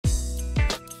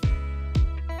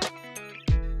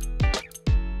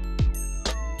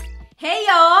Hey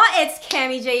y'all, it's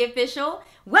Cami J Official.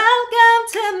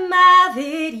 Welcome to my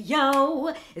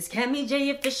video. It's Cami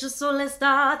J Official, so let's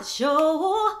start the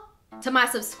show. To my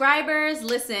subscribers,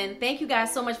 listen, thank you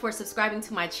guys so much for subscribing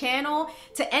to my channel.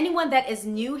 To anyone that is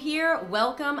new here,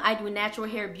 welcome. I do natural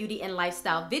hair, beauty, and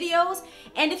lifestyle videos.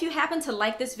 And if you happen to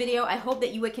like this video, I hope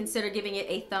that you would consider giving it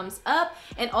a thumbs up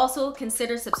and also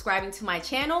consider subscribing to my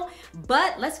channel.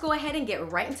 But let's go ahead and get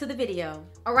right into the video.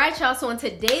 All right, y'all, so in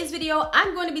today's video,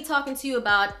 I'm going to be talking to you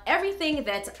about everything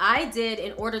that I did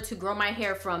in order to grow my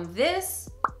hair from this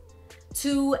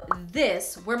to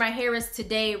this, where my hair is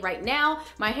today right now.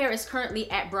 My hair is currently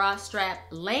at bra strap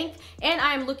length, and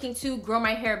I'm looking to grow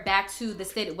my hair back to the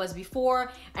state it was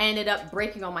before I ended up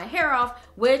breaking all my hair off,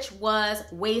 which was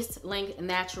waist length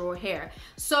natural hair.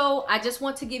 So I just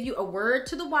want to give you a word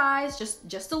to the wise,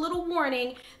 just a little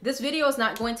warning. This video is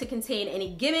not going to contain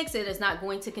any gimmicks. It is not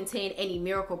going to contain any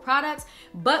miracle products,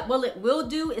 but what it will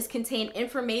do is contain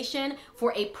information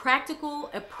for a practical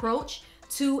approach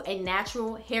to a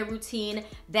natural hair routine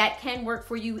that can work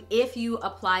for you if you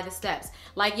apply the steps.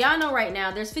 Like y'all know right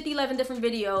now, there's 11 different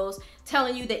videos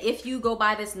telling you that if you go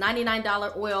buy this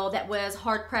 $99 oil that was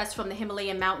hard pressed from the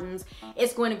Himalayan mountains,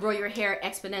 it's going to grow your hair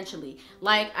exponentially.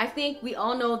 Like, I think we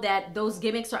all know that those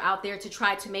gimmicks are out there to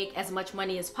try to make as much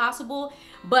money as possible,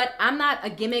 but I'm not a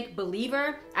gimmick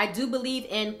believer. I do believe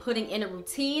in putting in a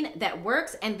routine that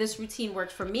works, and this routine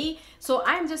worked for me. So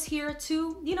I'm just here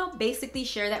to, basically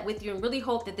share that with you and really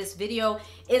hope that this video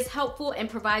is helpful and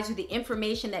provides you the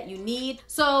information that you need.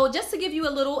 So just to give you a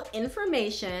little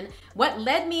information, what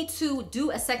led me to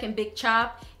do a second big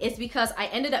chop is because I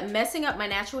ended up messing up my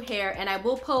natural hair, and I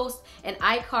will post an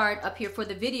iCard up here for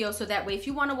the video so that way if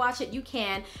you want to watch it you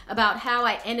can, about how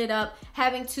I ended up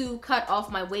having to cut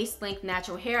off my waist length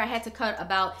natural hair. I had to cut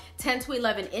about 10 to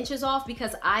 11 inches off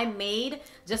because I made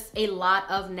just a lot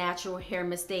of natural hair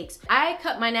mistakes. I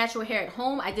cut my natural hair at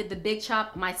home. I did the big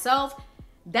chop myself.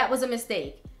 That was a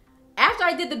mistake. After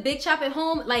I did the big chop at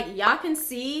home, like y'all can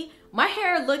see, my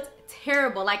hair looked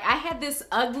terrible. Like I had this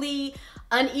ugly,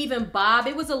 uneven bob.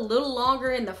 It was a little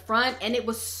longer in the front and it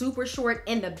was super short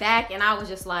in the back, and I was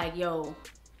just like, yo,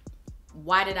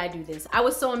 why did I do this? I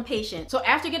was so impatient. So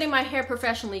after getting my hair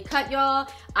professionally cut, y'all,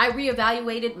 I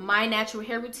reevaluated my natural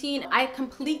hair routine. I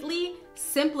completely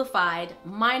simplified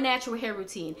my natural hair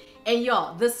routine. And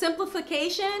y'all, the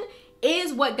simplification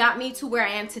is what got me to where I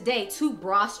am today, to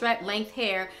bra strap length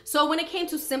hair. So when it came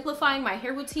to simplifying my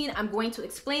hair routine, I'm going to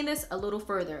explain this a little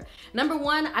further. Number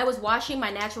one, I was washing my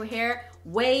natural hair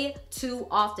way too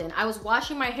often. I was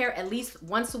washing my hair at least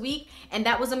once a week, and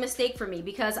that was a mistake for me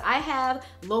because I have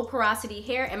low porosity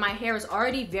hair and my hair is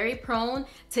already very prone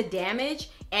to damage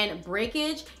and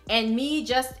breakage, and me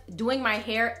just doing my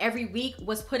hair every week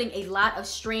was putting a lot of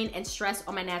strain and stress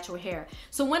on my natural hair.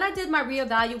 So when I did my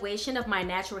reevaluation of my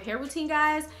natural hair routine,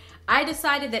 guys, I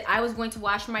decided that I was going to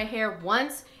wash my hair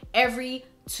once every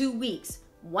 2 weeks.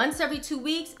 Once every 2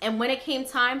 weeks, and when it came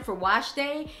time for wash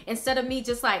day, instead of me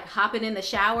just like hopping in the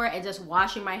shower and just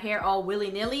washing my hair all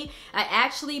willy-nilly, I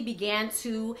actually began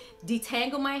to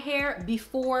detangle my hair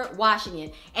before washing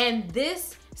it. And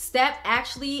this step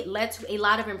actually led to a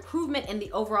lot of improvement in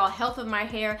the overall health of my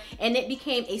hair, and it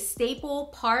became a staple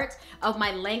part of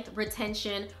my length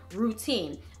retention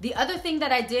routine. The other thing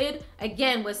that I did,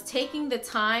 again, was taking the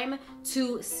time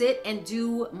to sit and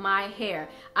do my hair.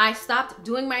 I stopped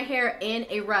doing my hair in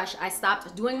a rush. I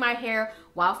stopped doing my hair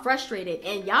while frustrated.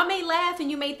 And y'all may laugh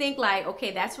and you may think like,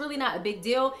 okay, that's really not a big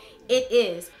deal. It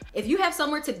is. If you have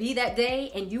somewhere to be that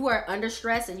day and you are under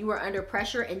stress and you are under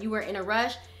pressure and you are in a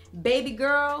rush, baby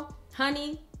girl,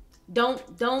 honey, don't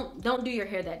do your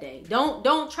hair that day.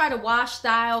 Don't try to wash,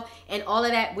 style, and all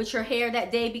of that with your hair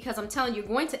that day, because I'm telling you, you're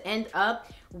going to end up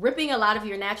ripping a lot of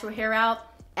your natural hair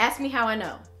out. Ask me how I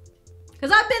know,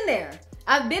 because I've been there.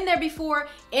 I've been there before,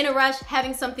 in a rush,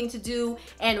 having something to do,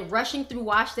 and rushing through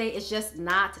wash day is just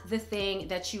not the thing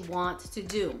that you want to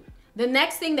do. The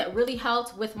next thing that really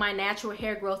helped with my natural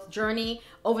hair growth journey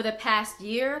over the past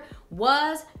year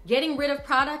was getting rid of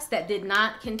products that did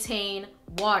not contain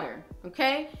water,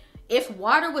 okay? If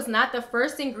water was not the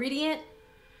first ingredient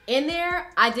in there,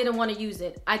 I didn't want to use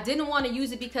it. I didn't want to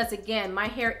use it because, again, my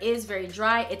hair is very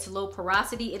dry. It's low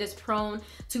porosity. It is prone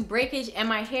to breakage, and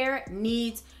my hair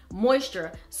needs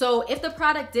moisture. So if the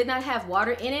product did not have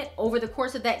water in it over the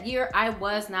course of that year, I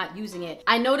was not using it.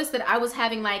 I noticed that I was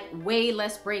having like way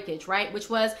less breakage, right? Which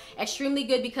was extremely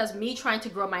good because me trying to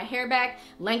grow my hair back,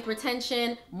 length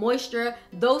retention, moisture,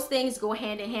 those things go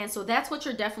hand in hand. So that's what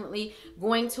you're definitely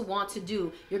going to want to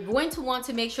do. You're going to want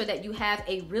to make sure that you have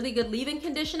a really good leave-in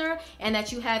conditioner and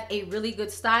that you have a really good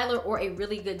styler or a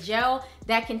really good gel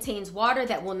that contains water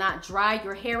that will not dry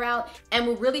your hair out and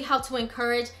will really help to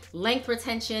encourage length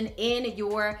retention in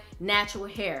your natural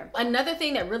hair. Another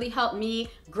thing that really helped me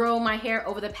grow my hair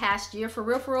over the past year, for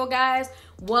real guys,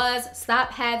 was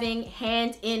stop having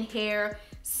hand in hair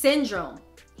syndrome.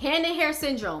 Hand in hair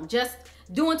syndrome, just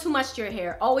doing too much to your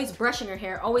hair, always brushing your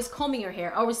hair, always combing your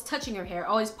hair, always touching your hair,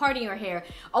 always parting your hair,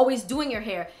 always doing your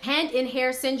hair. Hand in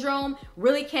hair syndrome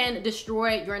really can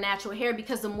destroy your natural hair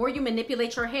because the more you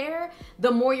manipulate your hair,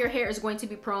 the more your hair is going to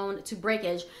be prone to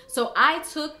breakage. So I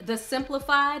took the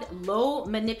simplified, low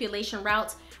manipulation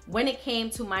route when it came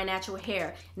to my natural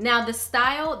hair. Now, the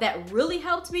style that really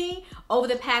helped me over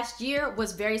the past year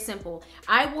was very simple.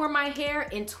 I wore my hair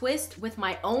in twist with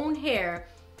my own hair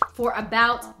for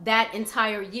about that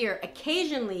entire year.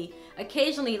 Occasionally,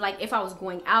 like if I was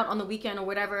going out on the weekend or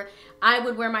whatever, I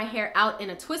would wear my hair out in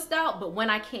a twist out, but when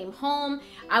I came home,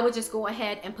 I would just go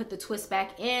ahead and put the twist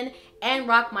back in and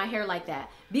rock my hair like that.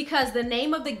 Because the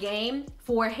name of the game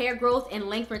for hair growth and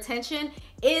length retention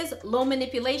is low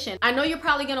manipulation. I know you're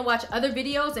probably gonna watch other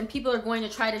videos and people are going to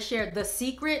try to share the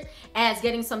secret as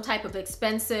getting some type of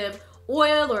expensive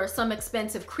oil or some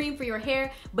expensive cream for your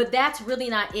hair, but that's really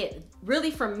not it.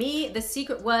 Really, for me, the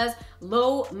secret was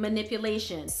low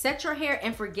manipulation. Set your hair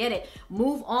and forget it.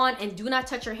 Move on and do not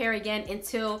touch your hair again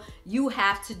until you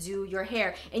have to do your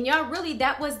hair. And y'all, really,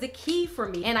 that was the key for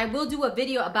me. And I will do a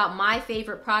video about my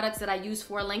favorite products that I use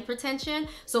for length retention,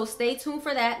 so stay tuned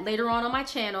for that later on my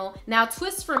channel. Now,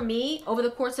 twist for me over the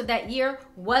course of that year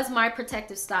was my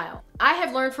protective style. I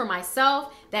have learned for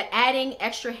myself that adding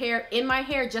extra hair in my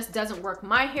hair just doesn't work.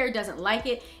 My hair doesn't like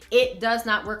it. It does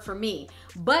not work for me.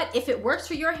 But if it works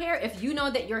for your hair, if you know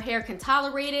that your hair can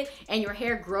tolerate it and your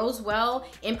hair grows well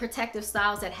in protective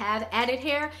styles that have added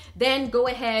hair, then go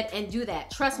ahead and do that.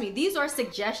 Trust me, these are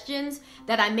suggestions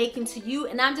that I'm making to you,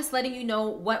 and I'm just letting you know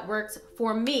what works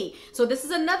for me. So this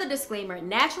is another disclaimer.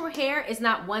 Natural hair is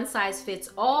not one size fits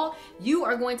all. You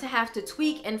are going to have to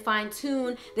tweak and fine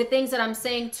tune the things that I'm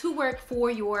saying to work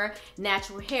for your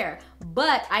natural hair.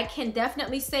 But I can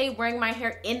definitely say wearing my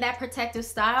hair in that protective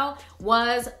style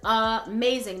was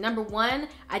amazing. Number one,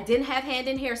 I didn't have hand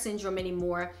in hair syndrome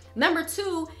anymore. Number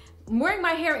two, wearing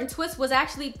my hair in twists was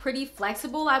actually pretty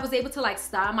flexible. I was able to like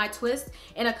style my twist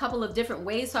in a couple of different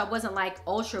ways, so I wasn't like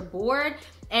ultra bored.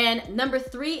 And number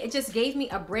three, it just gave me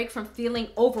a break from feeling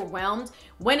overwhelmed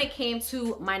when it came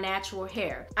to my natural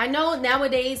hair. I know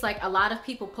nowadays, like a lot of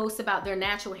people post about their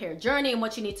natural hair journey and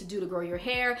what you need to do to grow your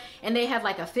hair, and they have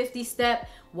like a 50-step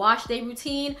wash day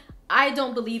routine. I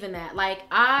don't believe in that. Like,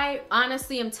 I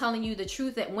honestly am telling you the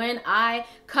truth that when I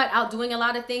cut out doing a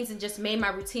lot of things and just made my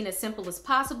routine as simple as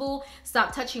possible,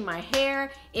 stopped touching my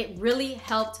hair, it really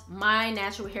helped my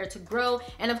natural hair to grow.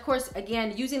 And of course,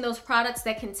 again, using those products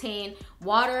that contain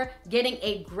water, getting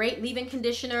a great leave-in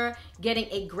conditioner, getting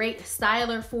a great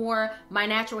styler for my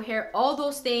natural hair, all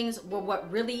those things were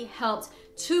what really helped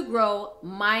to grow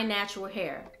my natural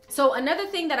hair. So another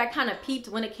thing that I kind of peeped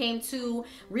when it came to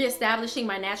reestablishing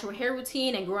my natural hair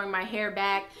routine and growing my hair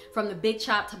back from the big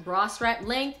chop to bra strap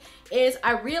length is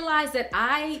I realized that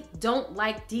I don't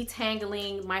like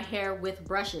detangling my hair with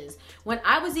brushes. When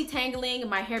I was detangling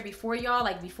my hair before, y'all,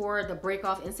 like before the break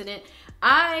off incident,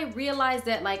 I realized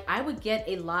that like I would get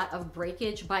a lot of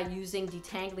breakage by using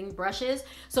detangling brushes.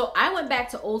 So I went back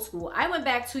to old school. I went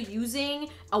back to using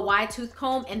a wide tooth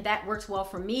comb, and that works well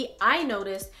for me. I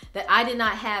noticed that I did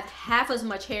not have half as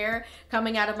much hair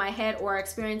coming out of my head or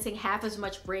experiencing half as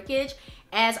much breakage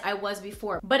as I was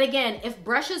before. But again, if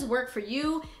brushes work for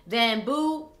you, then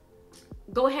boo,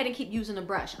 go ahead and keep using a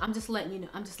brush. I'm just letting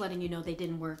you know they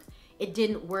didn't work. It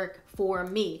didn't work for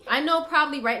me. I know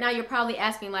probably right now you're probably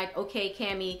asking like, okay,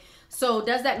 Cami, so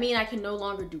does that mean I can no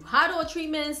longer do hot oil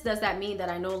treatments? Does that mean that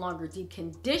I no longer deep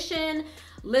condition?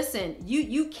 Listen,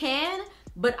 you can,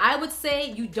 but I would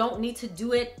say you don't need to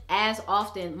do it as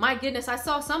often. My goodness, I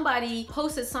saw somebody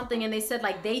posted something and they said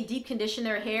like they deep condition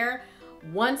their hair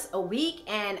once a week,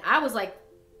 and I was like,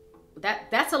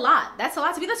 that's a lot. That's a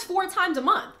lot to me. That's 4 times a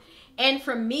month. And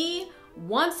for me,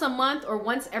 once a month or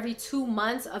once every 2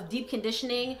 months of deep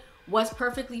conditioning was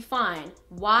perfectly fine.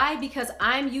 Why? Because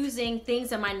I'm using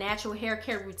things in my natural hair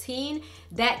care routine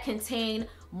that contain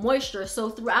moisture. So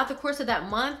throughout the course of that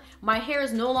month, my hair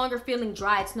is no longer feeling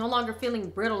dry. It's no longer feeling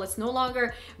brittle. It's no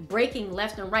longer breaking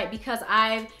left and right, because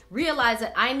I've realized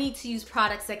that I need to use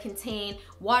products that contain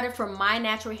water for my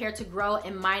natural hair to grow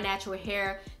and my natural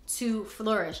hair to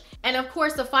flourish. And of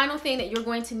course, the final thing that you're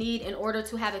going to need in order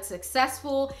to have a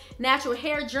successful natural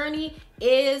hair journey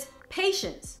is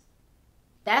patience.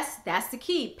 That's the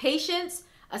key. Patience,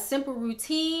 a simple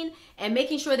routine, and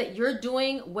making sure that you're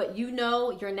doing what you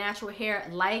know your natural hair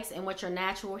likes and what your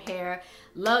natural hair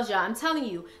loves, y'all. I'm telling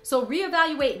you. So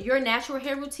reevaluate your natural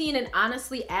hair routine and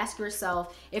honestly ask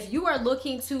yourself, if you are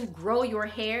looking to grow your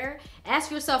hair,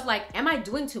 ask yourself, like, am I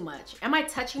doing too much? Am I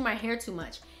touching my hair too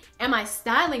much? Am I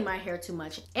styling my hair too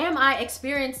much? Am I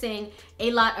experiencing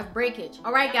a lot of breakage?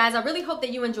 All right, guys, I really hope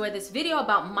that you enjoyed this video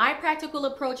about my practical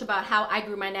approach about how I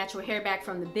grew my natural hair back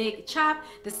from the big chop,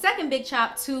 the second big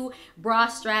chop, to bra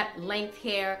strap length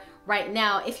hair right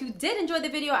now. If you did enjoy the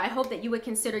video, I hope that you would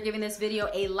consider giving this video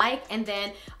a like, and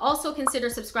then also consider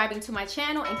subscribing to my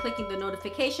channel and clicking the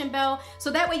notification bell, so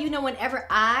that way you know whenever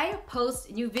I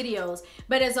post new videos.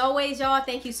 But as always, y'all,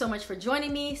 thank you so much for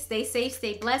joining me. Stay safe,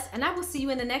 stay blessed, and I will see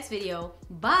you in the next video.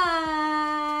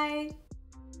 Bye.